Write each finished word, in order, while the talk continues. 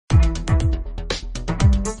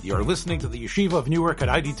You're listening to the Yeshiva of Newark at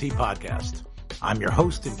IDT podcast. I'm your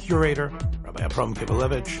host and curator, Rabbi Abram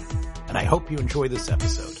Kibalevich, and I hope you enjoy this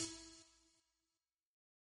episode.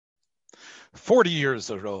 40 years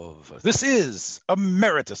of this is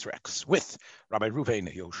Emeritus Rex with Rabbi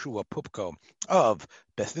Reuven Yoshua Pupko of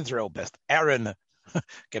Beth Israel, Beth Aaron,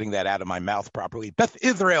 getting that out of my mouth properly, Beth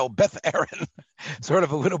Israel, Beth Aaron, sort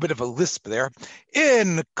of a little bit of a lisp there,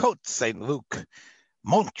 in Côte St. Luc,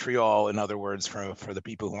 Montreal, in other words, for the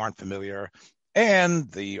people who aren't familiar,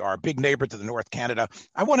 and our big neighbor to the north, Canada.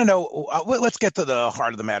 I want to know, let's get to the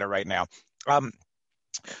heart of the matter right now.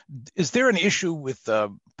 Is there an issue with,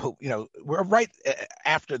 we're right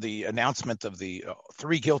after the announcement of the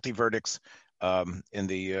 3 guilty verdicts in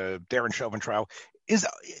the Darren Chauvin trial.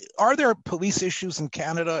 Are there police issues in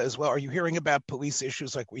Canada as well? Are you hearing about police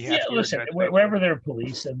issues like we have here? Listen, wherever there are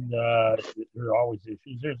police, and there are always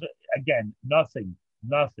issues. There's, again, nothing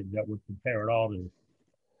that would compare at all to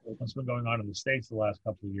what's been going on in the States the last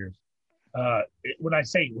couple of years. When I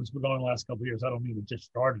say what's been going on the last couple of years, I don't mean it just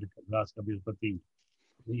started the last couple of years, but the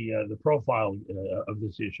profile of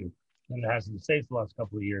this issue that it has in the States the last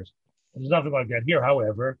couple of years. There's nothing like that here.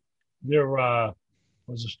 However, there was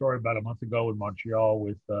a story about a month ago in Montreal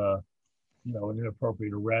with an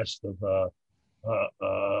inappropriate arrest of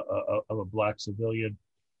a black civilian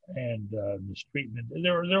and mistreatment.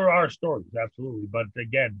 There are stories, absolutely, but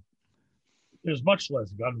again, there's much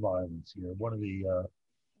less gun violence here. One of the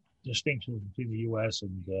distinctions between the U.S.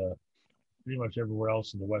 and pretty much everywhere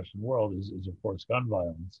else in the Western world is of course, gun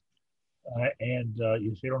violence, and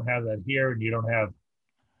you don't have that here, and you don't have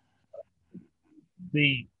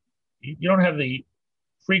the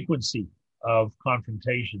frequency of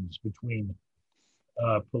confrontations between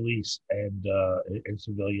police and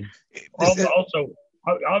civilians. Also,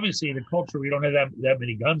 obviously, in a culture where you don't have that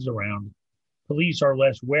many guns around, police are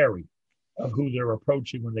less wary of who they're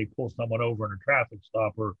approaching when they pull someone over in a traffic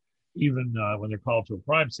stop, or even when they're called to a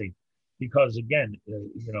crime scene, because again, the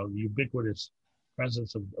ubiquitous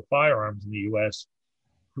presence of firearms in the U.S.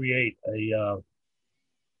 create a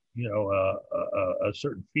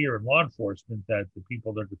certain fear in law enforcement that the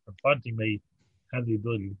people that are confronting may have the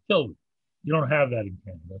ability to kill them. You don't have that in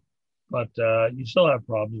Canada, but you still have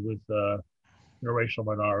problems with racial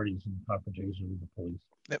minorities and confrontations with the police.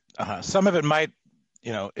 Some of it might,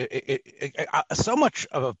 so much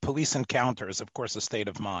of a police encounter is, of course, a state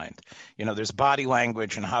of mind. There's body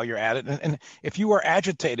language and how you're at it. And if you are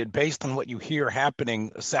agitated based on what you hear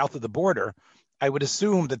happening south of the border, I would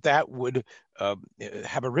assume that would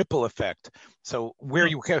have a ripple effect. So where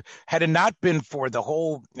you had it not been for the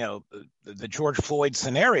whole, the George Floyd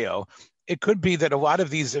scenario, it could be that a lot of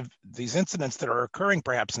these incidents that are occurring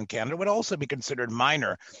perhaps in Canada would also be considered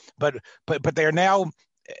minor, but they are now.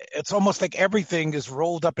 It's almost like everything is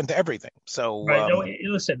rolled up into everything. So right.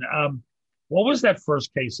 Listen, what was that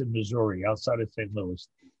first case in Missouri outside of St. Louis?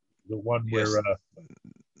 The one where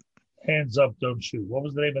hands up, don't shoot. What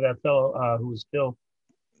was the name of that fellow who was killed?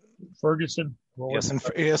 Ferguson?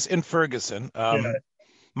 Yes, in Ferguson.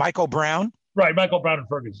 Michael Brown. Right, Michael Brown and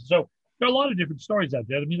Ferguson. So there are a lot of different stories out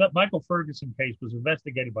there. I mean, that Michael Ferguson case was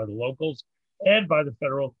investigated by the locals and by the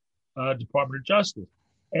federal Department of Justice.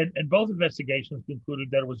 And both investigations concluded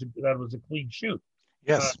that it was a clean shoot.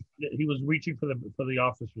 Yes, he was reaching for the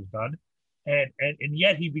officer's gun, and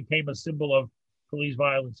yet he became a symbol of police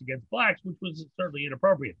violence against blacks, which was certainly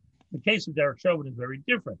inappropriate. The case of Derek Chauvin is very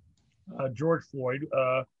different. George Floyd,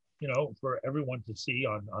 for everyone to see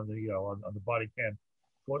on the body cam,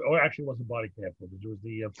 or actually it wasn't body cam footage. It was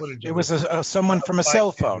the footage. It was someone from a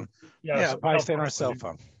cell phone. Yeah, bystander on a cell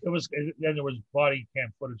phone. Then there was body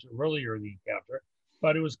cam footage earlier in the encounter.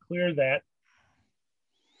 But it was clear that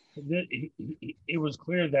the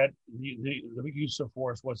use of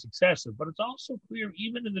force was excessive. But it's also clear,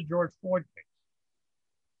 even in the George Floyd case,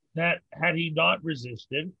 that had he not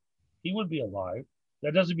resisted, he would be alive.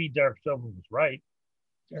 That doesn't mean Derek Chauvin was right.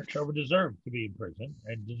 Derek Chauvin deserved to be in prison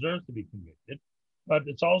and deserves to be convicted. But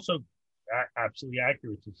it's also absolutely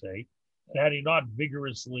accurate to say that had he not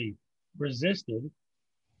vigorously resisted,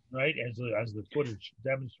 right, as the footage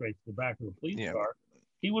demonstrates, the back of the police car,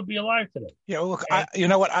 he would be alive today. Yeah, look, I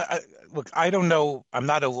don't know. I'm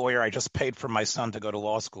not a lawyer. I just paid for my son to go to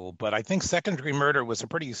law school. But I think second-degree murder was a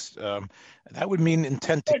pretty, that would mean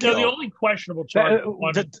intent to kill. The only questionable charge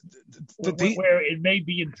where it may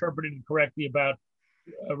be interpreted incorrectly about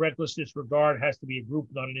reckless disregard has to be a group,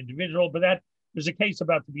 not an individual. But that there's a case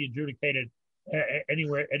about to be adjudicated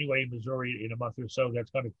anyway in Missouri in a month or so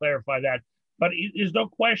that's going to clarify that. But there's no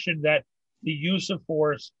question that the use of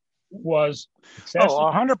force was excessive.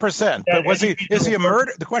 100%. That But was he? Is he a individual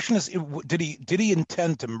murder? The question is, did he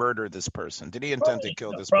intend to murder this person? Did he intend to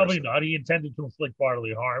kill this probably person? not. He intended to inflict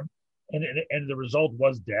bodily harm, and the result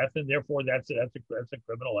was death, and therefore that's a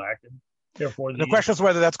criminal act, and therefore The question is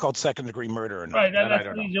whether that's called second-degree murder or not. right. That I That's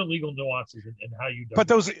don't know. these illegal nuances in how you But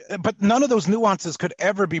do. none of those nuances could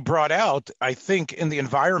ever be brought out, I think, in the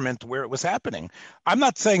environment where it was happening. I'm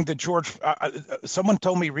not saying that George. Someone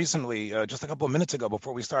told me recently, just a couple of minutes ago,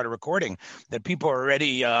 before we started recording, that people are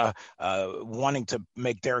already wanting to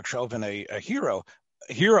make Derek Chauvin a hero.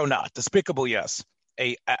 A hero, not despicable. Yes,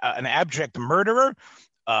 an abject murderer.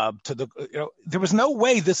 There was no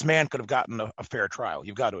way this man could have gotten a fair trial.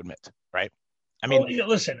 You've got to admit, right? I mean,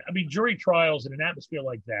 listen. I mean, jury trials in an atmosphere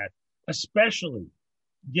like that, especially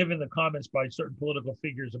given the comments by certain political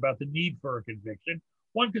figures about the need for a conviction,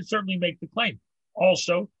 one could certainly make the claim.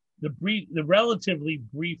 Also, the relatively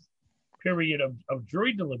brief period of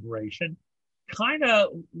jury deliberation kind of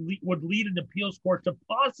would lead an appeals court to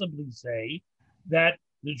possibly say that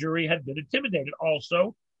the jury had been intimidated.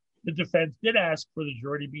 Also, the defense did ask for the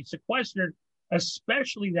jury to be sequestered,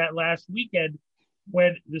 especially that last weekend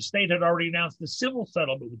when the state had already announced a civil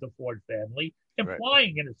settlement with the Ford family,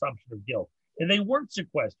 implying an assumption of guilt. And they weren't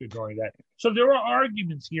sequestered during that. So there are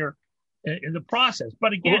arguments here in the process.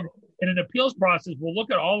 But again, in an appeals process, we'll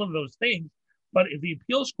look at all of those things. But if the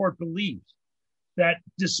appeals court believes that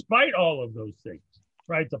despite all of those things,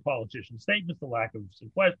 right, the politician's statements, the lack of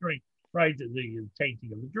sequestering, right, the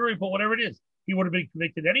tainting of the jury, but whatever it is, he would have been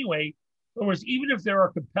convicted anyway. In other words, even if there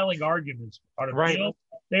are compelling arguments on appeal,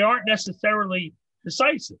 they aren't necessarily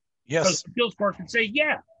decisive. Yes. Because the appeals court can say,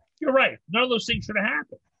 yeah, you're right. None of those things should have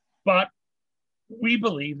happened. But we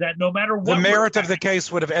believe that no matter what, the merit of the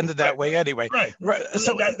case would have ended that way anyway. Right.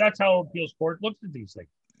 So that's how appeals court looks at these things.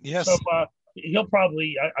 Yes. So he'll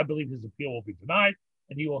probably, I believe his appeal will be denied,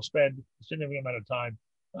 and he will spend a significant amount of time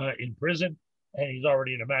in prison. And he's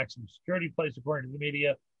already in a maximum security place, according to the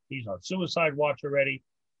media. He's on suicide watch already.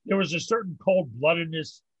 There was a certain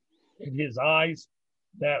cold-bloodedness in his eyes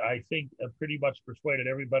that I think pretty much persuaded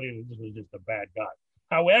everybody that this was just a bad guy.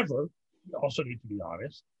 However, you also need to be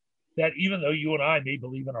honest that even though you and I may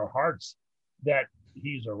believe in our hearts that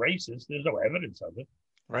he's a racist, there's no evidence of it.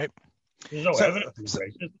 Right. There's no evidence he's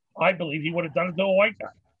racist. I believe he would have done it to a white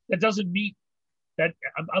guy. That doesn't mean that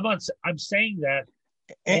I'm saying that.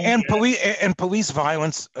 And police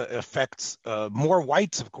violence affects more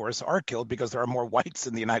whites, of course, are killed because there are more whites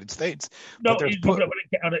in the United States. No, here's according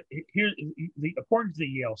to the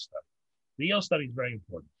Yale study is very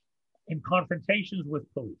important. In confrontations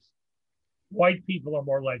with police, white people are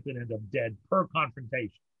more likely to end up dead per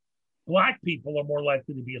confrontation. Black people are more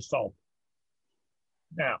likely to be assaulted.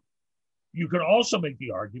 Now, you can also make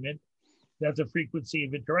the argument that the frequency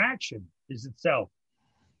of interaction is itself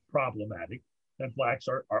problematic, that blacks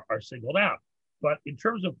are singled out. But in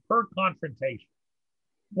terms of per confrontation,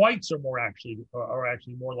 whites are actually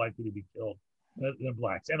more likely to be killed than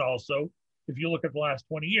blacks. And also, if you look at the last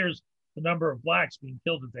 20 years, the number of blacks being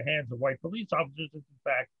killed at the hands of white police officers has in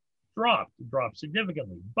fact dropped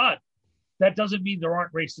significantly. But that doesn't mean there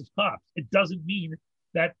aren't racist cops. It doesn't mean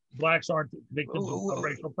that blacks aren't victims of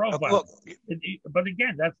racial profiling. But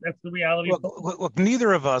again, that's the reality. Look,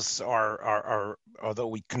 neither of us are, although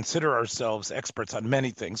we consider ourselves experts on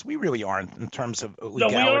many things, we really aren't in terms of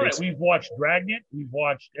legalities. No, we are. We've watched Dragnet. We've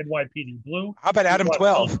watched NYPD Blue. How about Adam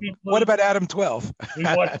 12? What about Adam 12? We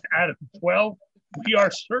watched Adam 12. We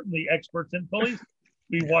are certainly experts in police.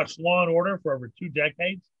 We watched Law and Order for over 2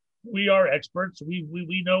 decades. We are experts. We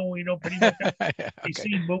know pretty much. We've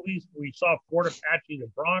seen movies. We saw Fort Apache, The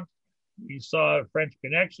Bronx. We saw French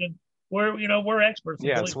Connection. We're experts.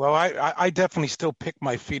 Yes, well, I definitely still pick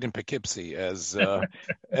my feet in Poughkeepsie as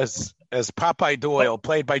Popeye Doyle,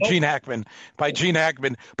 played by Gene Hackman. But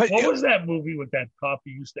what was that movie with that cop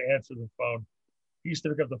who used to answer the phone? He used to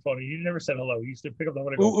pick up the phone. He never said hello. He used to pick up the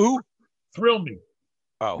phone and go, "Thrill Me."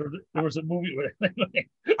 Oh, there was a movie.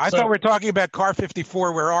 I thought we were talking about Car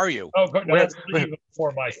 54. Where are you? Oh, no, that's even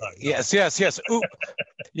before my time. Yes. Ooh.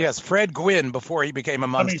 Yes, Fred Gwynn before he became a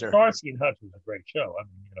monster. I mean, Starsky and Hutch was a great show. I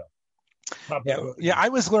mean, Yeah, I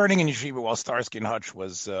was learning in yeshiva while Starsky and Hutch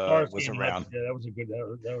was around. Hutch, yeah, that was a good.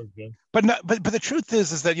 That was good. But the truth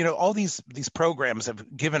is that all these programs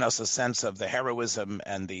have given us a sense of the heroism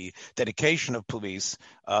and the dedication of police,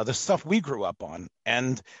 the stuff we grew up on,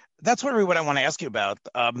 and that's what I want to ask you about.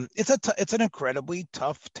 It's an incredibly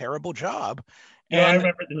tough, terrible job. And I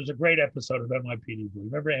remember there was a great episode of NYPD Blue.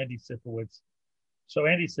 Remember Andy Sipowicz? So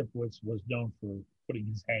Andy Sipowicz was known for putting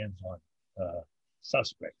his hands on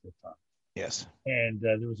suspects at times. Yes. And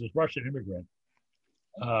there was this Russian immigrant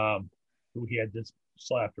who he had this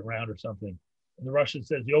slapped around or something. And the Russian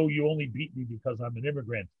says, "Oh, you only beat me because I'm an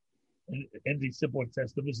immigrant." And Andy Simowitz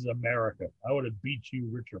says, "This is America. I would have beat you,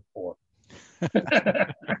 rich or poor."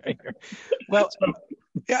 Well,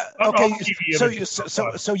 yeah, okay.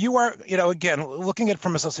 So you are, again, looking at it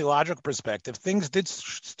from a sociological perspective, things did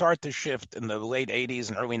start to shift in the late 80s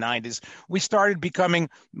and early 90s. We started becoming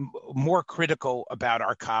more critical about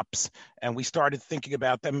our cops, and we started thinking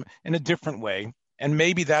about them in a different way. And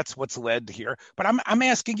maybe that's what's led here. But I'm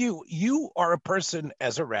asking you, you are a person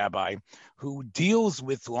as a rabbi who deals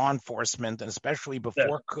with law enforcement, and especially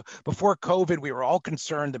before COVID, we were all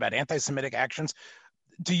concerned about anti-Semitic actions.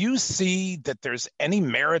 Do you see that there's any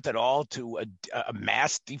merit at all to a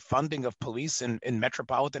mass defunding of police in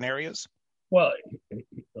metropolitan areas? Well,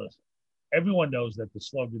 listen, everyone knows that the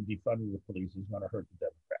slogan defunding the police is going to hurt the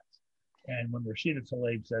Democrats. And when Rashida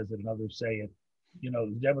Tlaib says it and others say it,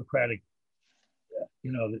 the Democratic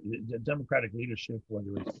the Democratic leadership,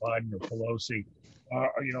 whether it's Biden or Pelosi,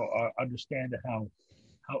 understand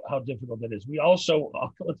how difficult that is. We also,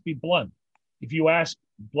 let's be blunt, if you ask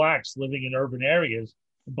blacks living in urban areas,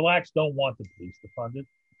 blacks don't want the police defunded.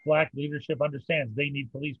 Black leadership understands they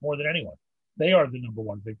need police more than anyone. They are the number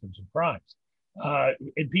one victims of crimes.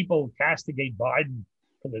 And people castigate Biden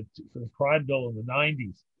for the crime bill in the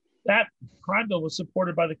 90s. That crime bill was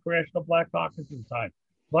supported by the Congressional Black Caucus at the time.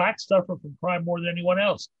 Blacks suffer from crime more than anyone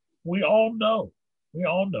else. We all know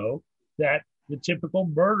that the typical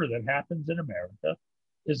murder that happens in America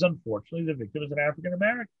is unfortunately the victim is an African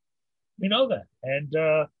American. We know that,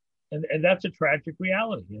 and that's a tragic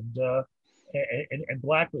reality. And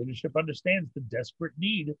black leadership understands the desperate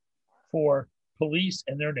need for police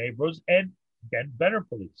in their neighborhoods and get better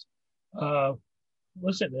police.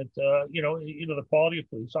 Listen, the quality of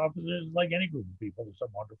police officers is like any group of people. There's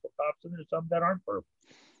some wonderful cops and there's some that aren't perfect.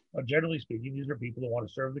 But generally speaking, these are people who want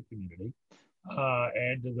to serve the community.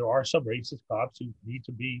 And there are some racist cops who need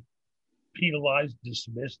to be penalized,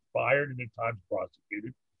 dismissed, fired, and at times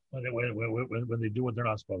prosecuted when they do what they're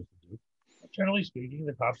not supposed to do. But generally speaking,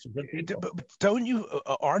 the cops are good people. But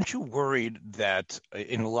aren't you worried that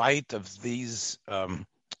in light of these the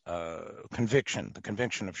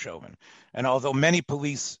conviction of Chauvin, and although many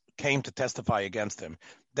police came to testify against him,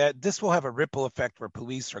 that this will have a ripple effect where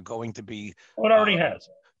police are going to be it already has.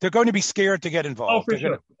 They're going to be scared to get involved. Oh, for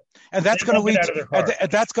sure. And that's going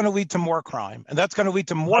to lead to more crime, and that's going to lead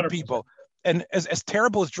to more 100%. People. And as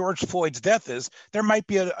terrible as George Floyd's death is, there might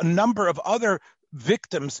be a number of other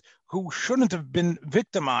victims who shouldn't have been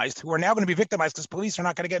victimized, who are now going to be victimized because police are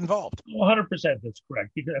not going to get involved. 100%, that's correct.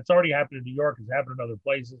 Because that's already happened in New York. It's happened in other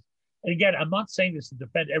places. And again, I'm not saying this to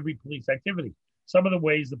defend every police activity. Some of the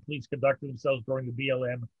ways the police conducted themselves during the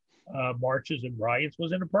BLM marches and riots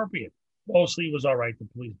was inappropriate. Mostly it was all right, the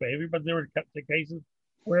police behavior, but there were cases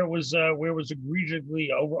where it was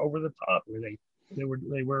egregiously over the top, where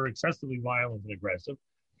they were excessively violent and aggressive.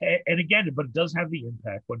 And again, but it does have the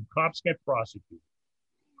impact when cops get prosecuted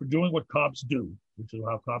for doing what cops do, which is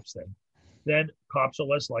how cops think. Then cops are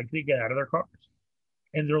less likely to get out of their cars,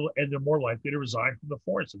 and they're more likely to resign from the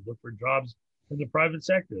force and look for jobs in the private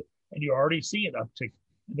sector. And you already see an uptick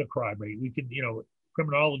in the crime rate. We can,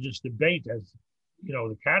 criminologists debate as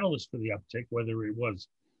the catalyst for the uptick, whether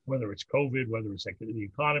it's COVID, whether it's the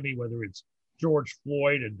economy, whether it's George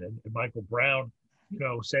Floyd and Michael Brown,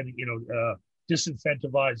 sending,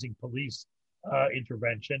 disincentivizing police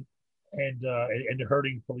intervention and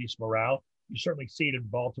hurting police morale. You certainly see it in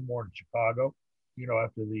Baltimore and Chicago,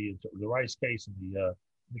 after the Rice case and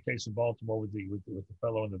the case in Baltimore with the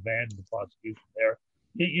fellow in the van and the prosecution there.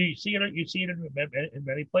 You see it in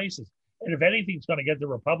many places. And if anything's going to get the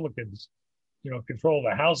Republicans, control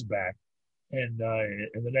the House back and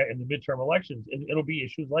in the midterm elections, it'll be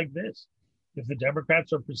issues like this. If the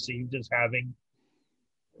Democrats are perceived as having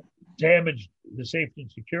damaged the safety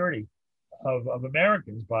and security of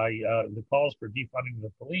Americans by the calls for defunding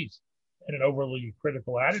the police and an overly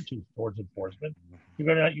critical attitude towards enforcement,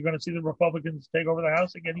 you're gonna see the Republicans take over the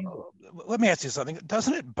House again easily. Let me ask you something.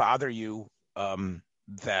 Doesn't it bother you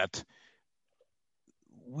that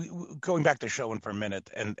going back to Chauvin for a minute,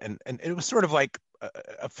 and it was sort of like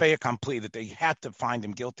a fait accompli that they had to find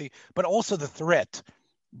him guilty, but also the threat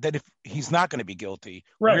that if he's not going to be guilty,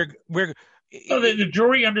 right? The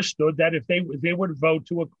jury understood that if they would vote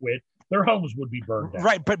to acquit, their homes would be burned down.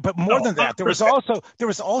 Right, but more than that, there was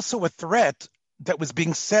also a threat that was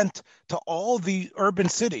being sent to all the urban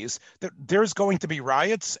cities that there's going to be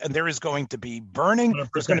riots and there is going to be burning, 100%.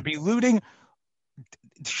 There's going to be looting.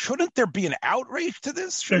 Shouldn't there be an outrage to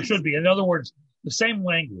this? There should be. In other words, the same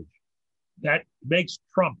language that makes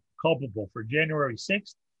Trump culpable for January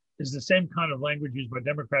 6th is the same kind of language used by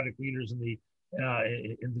Democratic leaders in the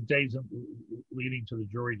in the days leading to the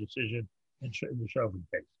jury decision in the Chauvin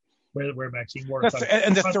case, where Maxine Waters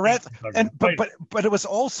and the threat, but it was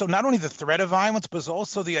also not only the threat of violence, but it was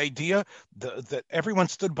also the idea that everyone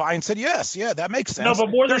stood by and said, yes, yeah, that makes sense. No,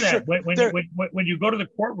 but more than that, when you go to the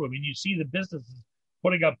courtroom and you see the businesses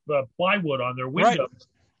putting up plywood on their windows,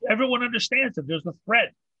 everyone understands that there's a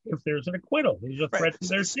threat. If there's an acquittal, there's a threat to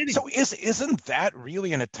their city. So isn't that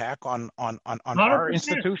really an attack on our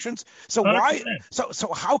institutions? So 100%. Why?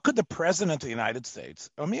 So how could the president of the United States?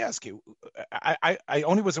 Let me ask you. I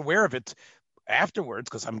only was aware of it afterwards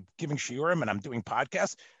because I'm giving shiurim and I'm doing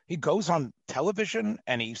podcasts. He goes on television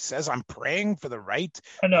and he says, "I'm praying for the right."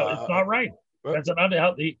 No, it's not right. That's an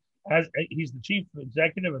unhealthy. As he's the chief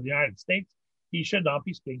executive of the United States, he should not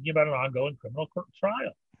be speaking about an ongoing criminal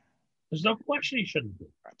trial. There's no question he shouldn't be.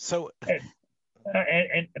 So,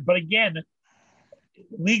 but again,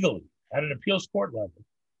 legally at an appeals court level,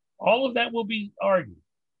 all of that will be argued.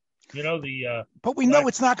 You know but we know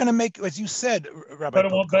it's not going to make, as you said, Rabbi.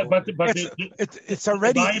 But it's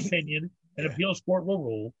already. In my opinion, an appeals court will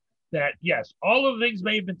rule that yes, all of the things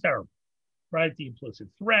may have been terrible, right? The implicit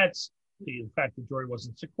threats, the fact the jury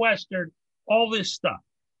wasn't sequestered, all this stuff.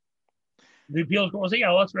 The appeals court will say, yeah,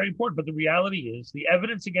 well, that's very important. But the reality is the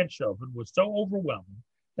evidence against Chauvin was so overwhelming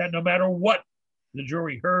that no matter what the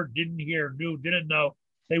jury heard, didn't hear, knew, didn't know,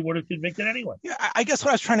 they would have convicted anyway. Yeah, I guess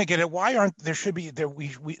what I was trying to get at, why aren't there should be there we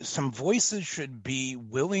some voices should be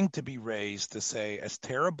willing to be raised to say, as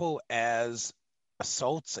terrible as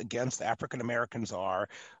assaults against African Americans are,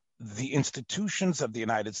 the institutions of the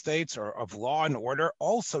United States or of law and order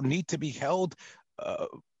also need to be held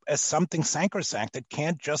as something sacrosanct that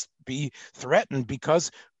can't just be threatened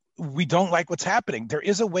because we don't like what's happening. There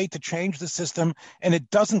is a way to change the system, and it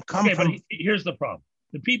doesn't come from... But here's the problem.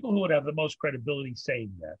 The people who would have the most credibility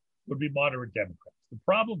saying that would be moderate Democrats. The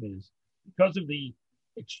problem is, because of the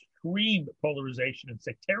extreme polarization and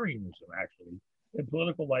sectarianism, actually, in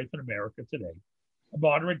political life in America today, a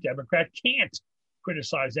moderate Democrat can't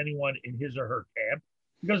criticize anyone in his or her camp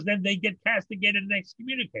because then they get castigated and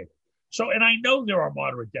excommunicated. So, and I know there are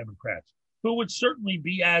moderate Democrats who would certainly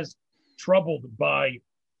be as troubled by,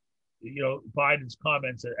 Biden's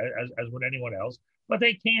comments as would anyone else, but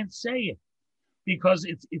they can't say it because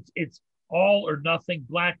it's all or nothing,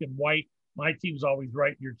 black and white. My team's always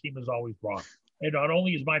right, your team is always wrong. And not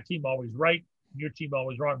only is my team always right, your team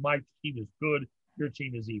always wrong. My team is good, your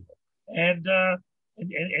team is evil. And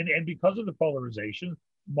because of the polarization,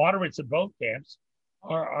 moderates in both camps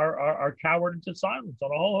are cowered into silence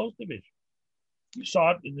on a whole host of issues. You saw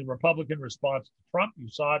it in the Republican response to Trump. You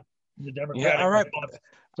saw it in the Democratic response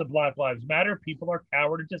to Black Lives Matter. People are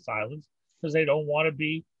cowered into silence because they don't want to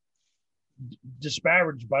be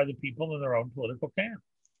disparaged by the people in their own political camp.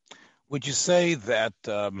 Would you say that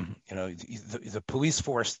the police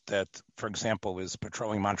force that, for example, is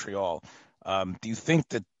patrolling Montreal? Do you think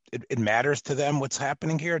that it matters to them what's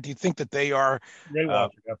happening here? Do you think that they are? They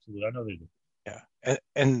watch it, absolutely. I know they do. Yeah,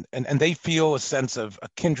 and they feel a sense of a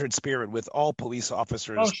kindred spirit with all police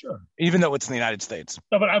officers. Oh, sure. Even though it's in the United States.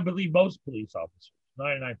 No, but I believe most police officers,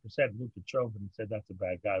 99%, looked at Chauvin and said, "That's a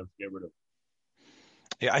bad guy. Let's get rid of him."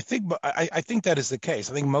 Yeah, I think that is the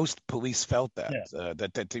case. I think most police felt that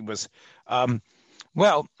that he was.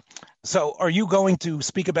 Well, so are you going to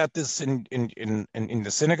speak about this in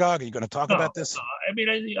the synagogue? Are you going to talk about this?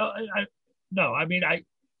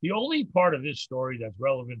 The only part of this story that's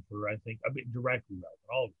relevant for, directly relevant,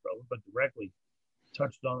 all of it's relevant, but directly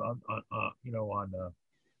touched on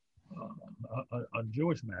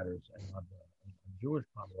Jewish matters and on Jewish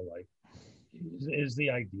common life is the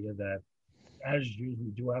idea that as Jews, we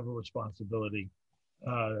do have a responsibility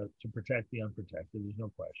to protect the unprotected. There's no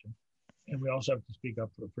question. And we also have to speak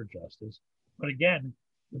up for justice. But again,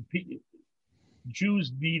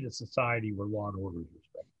 Jews need a society where law and order is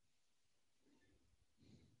respected.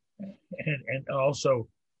 And also,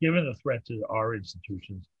 given the threat to our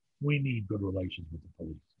institutions, we need good relations with the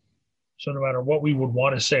police. So no matter what we would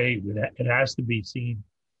want to say, it has to be seen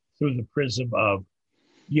through the prism of,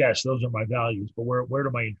 yes, those are my values, but where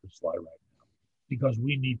do my interests lie right now? Because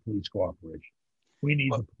we need police cooperation. We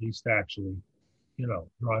need the police to actually,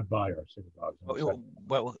 drive by our synagogues.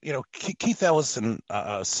 Well, Keith Ellison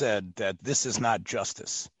said that this is not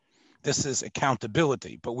justice. This is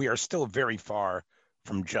accountability, but we are still very far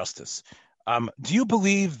from justice. Do you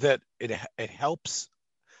believe that it helps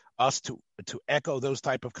us to echo those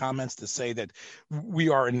type of comments, to say that we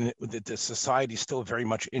are that the society is still very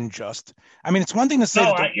much unjust? I mean, it's one thing to say.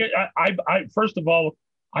 No, first of all,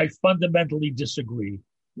 I fundamentally disagree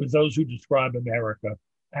with those who describe America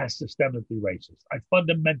as systemically racist. I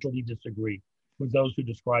fundamentally disagree with those who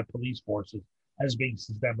describe police forces as being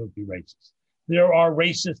systemically racist. There are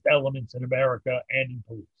racist elements in America and in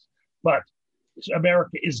police, but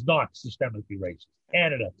America is not systemically racist.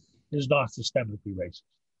 Canada is not systemically racist.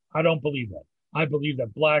 I don't believe that. I believe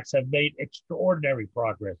that blacks have made extraordinary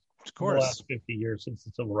progress in the last 50 years since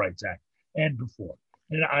the Civil Rights Act and before.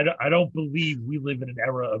 And I don't believe we live in an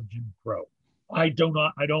era of Jim Crow. I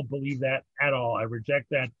don't believe that at all. I reject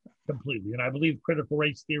that completely. And I believe critical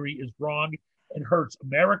race theory is wrong. It hurts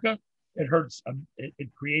America. It hurts,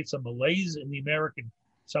 it creates a malaise in the American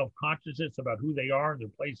self-consciousness about who they are and their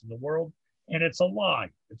place in the world. And it's a lie.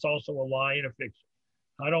 It's also a lie and a fiction.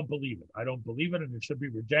 I don't believe it. I don't believe it, and it should be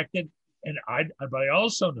rejected. But I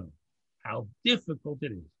also know how difficult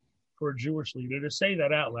it is for a Jewish leader to say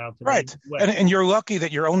that out loud. Right. And you're lucky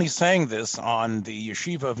that you're only saying this on the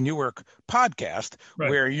Yeshiva of Newark podcast, right,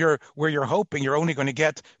 where you're hoping you're only going to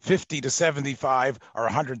get 50 to 75 or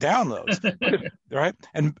 100 downloads. Right.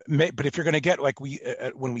 But if you're going to get, like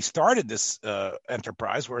when we started this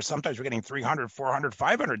enterprise, where sometimes we're getting 300, 400,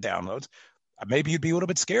 500 downloads, maybe you'd be a little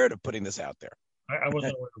bit scared of putting this out there. I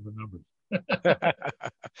wasn't aware of the numbers.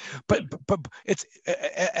 but it's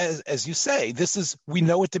as you say, this is, we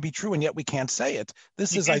know it to be true, and yet we can't say it.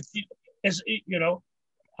 This is, I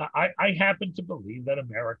happen to believe that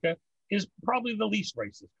America is probably the least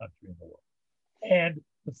racist country in the world, and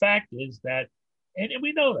the fact is that, and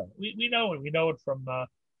we know that we know it from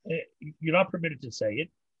you're not permitted to say it,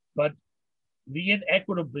 but the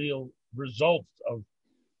inequitable results of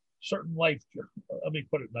certain life. Let me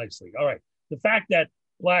put it nicely. All right, the fact that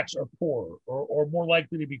blacks are poorer or more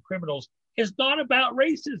likely to be criminals is not about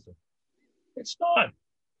racism. It's not.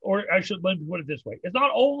 Or I should let me put it this way. It's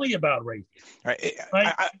not only about racism. Right?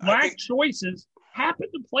 Black choices happen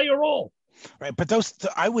to play a role. Right. But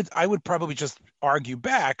I would probably just argue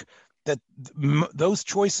back that those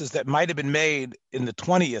choices that might have been made in the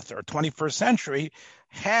 20th or 21st century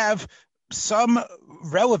have some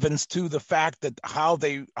relevance to the fact that how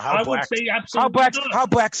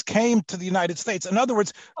blacks came to the United States. In other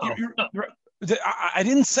words, I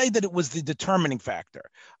didn't say that it was the determining factor.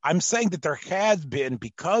 I'm saying that there has been,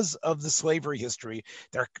 because of the slavery history,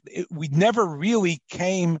 we never really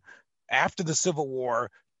came after the Civil War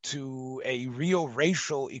to a real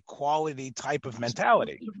racial equality type of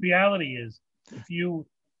mentality. The reality is, if you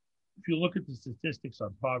look at the statistics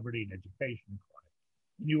on poverty and education,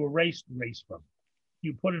 you erase race from it.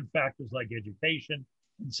 You put in factors like education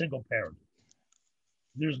and single parenting.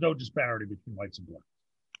 There's no disparity between whites and blacks.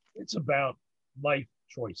 It's about life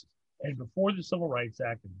choices. And before the Civil Rights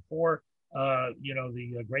Act and before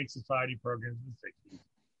the Great Society programs in the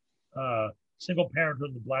 60s, single parenthood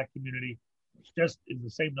in the black community just is the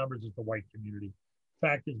same numbers as the white community.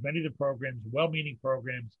 Fact is, many of the programs, well-meaning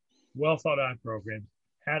programs, well thought out programs,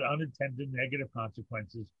 had unintended negative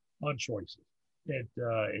consequences on choices. It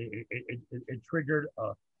triggered,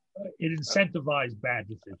 it incentivized bad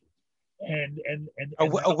decisions, and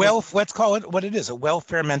let's call it what it is, a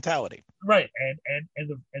welfare mentality, right?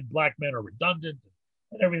 And black men are redundant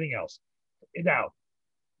and everything else. Now,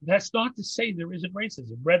 that's not to say there isn't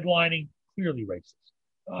racism. Redlining, clearly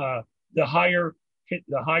racist.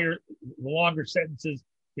 The longer sentences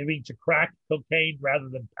giving to crack cocaine rather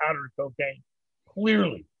than powdered cocaine,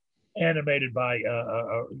 clearly animated by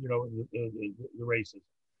the racism.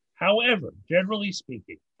 However, generally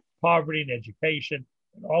speaking, poverty and education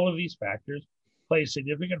and all of these factors play a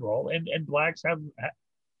significant role, and blacks have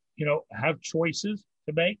choices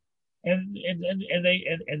to make, and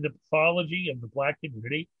the pathology of the black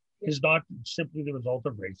community is not simply the result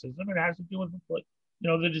of racism. It has to do with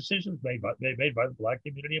the decisions made by the black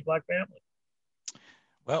community and black family.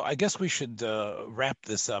 Well, I guess we should wrap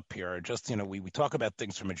this up here. Just, we talk about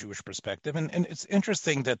things from a Jewish perspective, and it's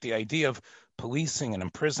interesting that the idea of policing and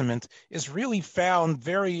imprisonment is really found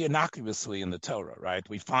very innocuously in the Torah, right?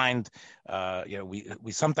 We find,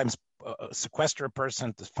 we sometimes sequester a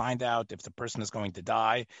person to find out if the person is going to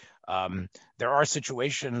die. There are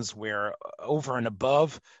situations where over and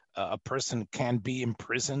above a person can be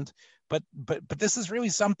imprisoned, but this is really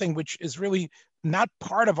something which is really not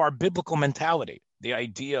part of our biblical mentality. The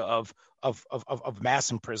idea of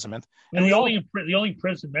mass imprisonment, and the only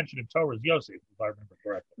prison mentioned in Torah is Yosef, if I remember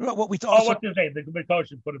correctly. Well, what we what did they? The coach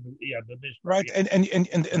should put him in the Mishnah, right? And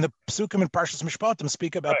the Psukim and Parshas Mishpatim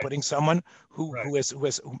speak about putting someone who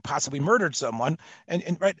has possibly murdered someone,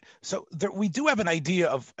 and right. So we do have an idea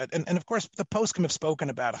of, and of course the poskim have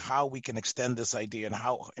spoken about how we can extend this idea and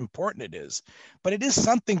how important it is, but it is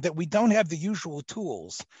something that we don't have the usual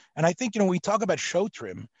tools. And I think when we talk about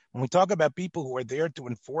Shotrim, when we talk about people who are there to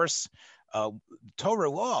enforce Torah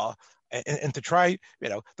law, and to try,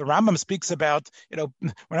 the Rambam speaks about, we're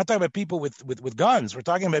not talking about people with guns. We're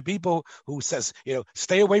talking about people who says,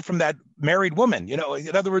 stay away from that married woman.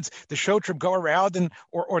 In other words, the shotrim go around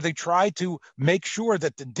or they try to make sure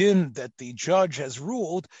that the din that the judge has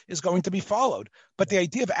ruled is going to be followed. But the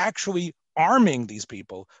idea of actually arming these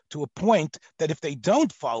people to a point that if they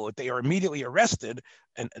don't follow it, they are immediately arrested.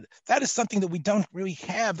 And that is something that we don't really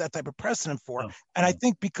have that type of precedent for. And I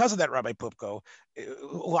think because of that, Rabbi Pupko, a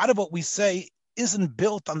lot of what we say isn't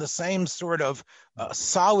built on the same sort of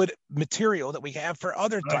solid material that we have for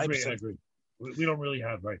other types. I agree. We don't really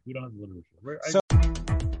have, we don't have literature. So,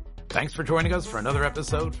 thanks for joining us for another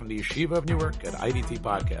episode from the Yeshiva of Newark at IDT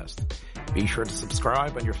Podcast. Be sure to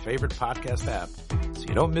subscribe on your favorite podcast app so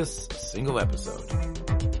you don't miss a single episode.